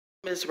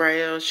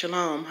Israel,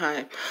 shalom,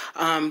 hi.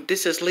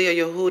 This is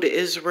Leah Yehuda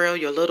Israel,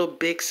 your little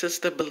big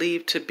sister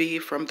believed to be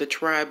from the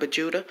tribe of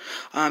Judah.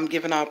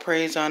 Giving all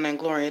praise, honor, and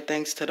glory and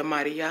thanks to the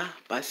mighty YAH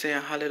by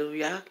saying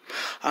hallelujah.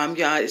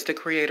 YAH is the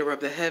creator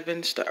of the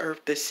heavens, the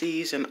earth, the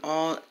seas, and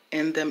all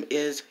in them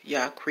is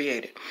YAH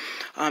created.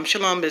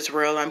 Shalom,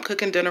 Israel. I'm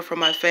cooking dinner for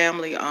my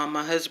family,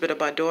 my husband and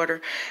my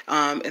daughter.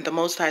 And the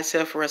Most High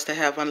said for us to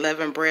have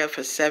unleavened bread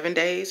for 7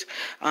 days.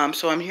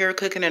 So I'm here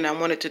cooking, and I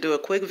wanted to do a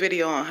quick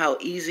video on how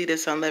easy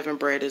this unleavened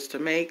bread is to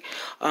make.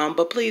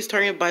 But please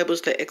turn your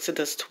Bibles to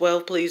Exodus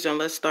 12, please, and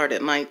let's start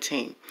at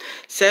 19.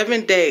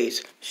 7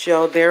 days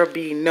shall there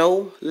be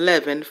no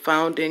leaven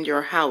found in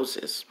your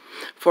houses.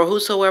 For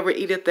whosoever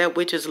eateth that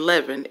which is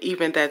leavened,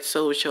 even that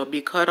soul shall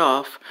be cut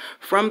off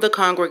from the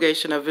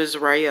congregation of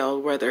Israel,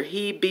 whether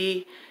he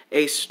be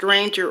a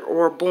stranger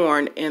or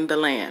born in the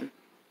land.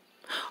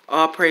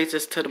 All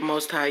praises to the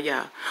Most High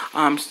YAH.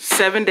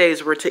 7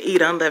 days were to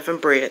eat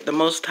unleavened bread. The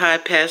Most High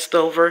passed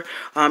over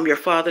your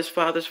fathers,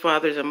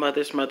 and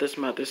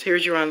mothers.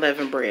 Here's your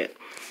unleavened bread.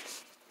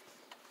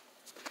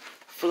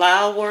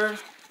 Flour,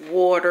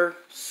 water,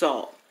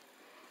 salt.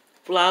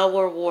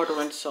 Flour, water,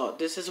 and salt.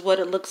 This is what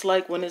it looks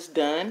like when it's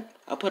done.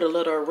 I put a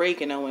little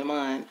oregano in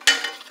mine.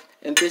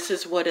 And this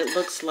is what it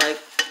looks like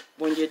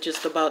when you're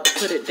just about to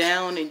put it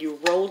down and you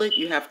roll it.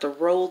 You have to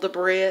roll the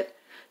bread.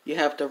 You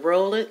have to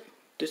roll it.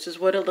 This is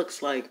what it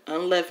looks like.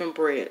 Unleavened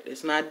bread.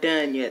 It's not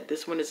done yet.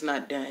 This one is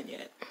not done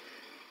yet.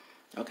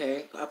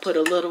 Okay. I put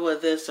a little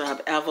of this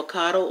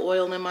avocado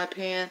oil in my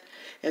pan.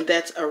 And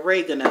that's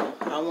oregano.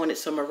 I wanted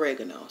some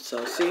oregano.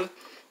 So see,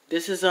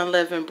 this is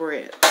unleavened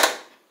bread.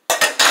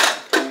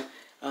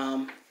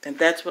 And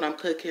that's what I'm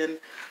cooking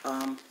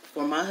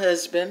for my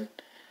husband,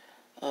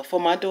 for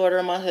my daughter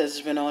and my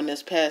husband on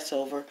this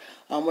Passover.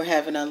 We're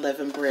having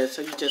unleavened bread.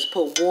 So you just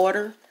put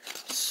water,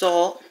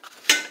 salt,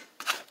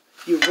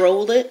 you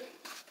roll it.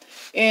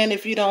 And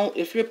if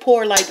you're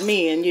poor like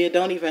me and you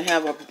don't even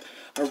have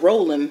a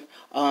rolling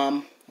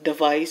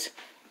device,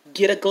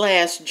 get a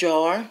glass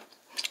jar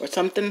or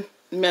something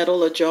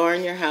metal, a jar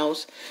in your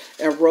house,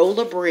 and roll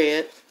the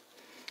bread.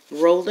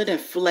 Roll it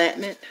and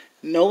flatten it.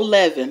 No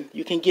leaven.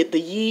 You can get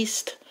the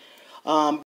yeast.